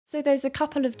So there's a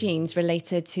couple of genes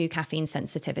related to caffeine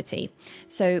sensitivity.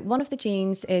 So one of the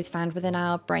genes is found within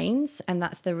our brains, and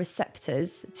that's the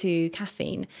receptors to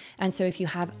caffeine. And so if you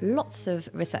have lots of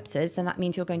receptors, then that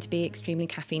means you're going to be extremely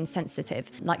caffeine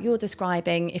sensitive. Like you're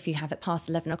describing, if you have it past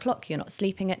 11 o'clock, you're not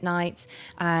sleeping at night,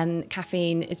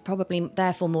 caffeine is probably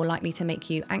therefore more likely to make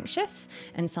you anxious.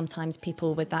 And sometimes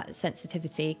people with that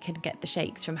sensitivity can get the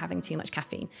shakes from having too much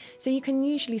caffeine. So you can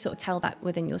usually sort of tell that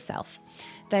within yourself.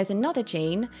 There's another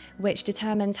gene which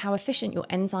determines how efficient your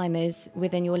enzyme is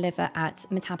within your liver at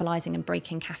metabolizing and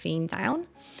breaking caffeine down.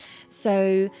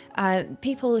 So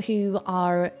people who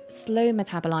are slow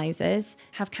metabolizers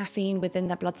have caffeine within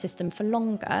their blood system for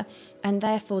longer, and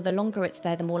therefore the longer it's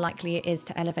there, the more likely it is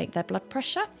to elevate their blood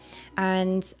pressure.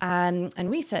 And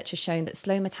research has shown that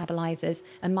slow metabolizers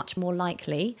are much more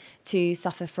likely to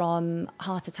suffer from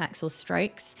heart attacks or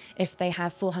strokes if they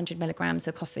have 400 milligrams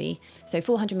of coffee. So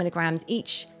 400 milligrams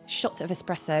each shot of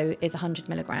espresso is 100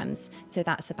 milligrams. So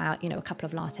that's about, a couple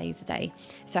of lattes a day.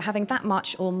 So having that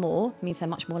much or more means they're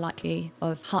much more likely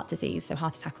of heart disease, so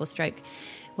heart attack or stroke.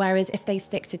 Whereas if they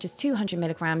stick to just 200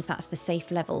 milligrams, that's the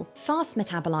safe level. Fast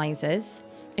metabolizers,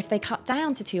 if they cut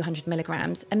down to 200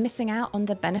 milligrams, are missing out on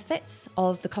the benefits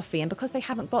of the coffee. And because they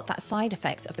haven't got that side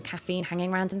effect of the caffeine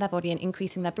hanging around in their body and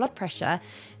increasing their blood pressure,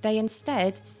 they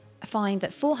instead find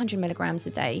that 400 milligrams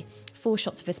a day, 4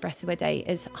 shots of espresso a day,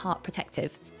 is heart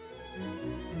protective.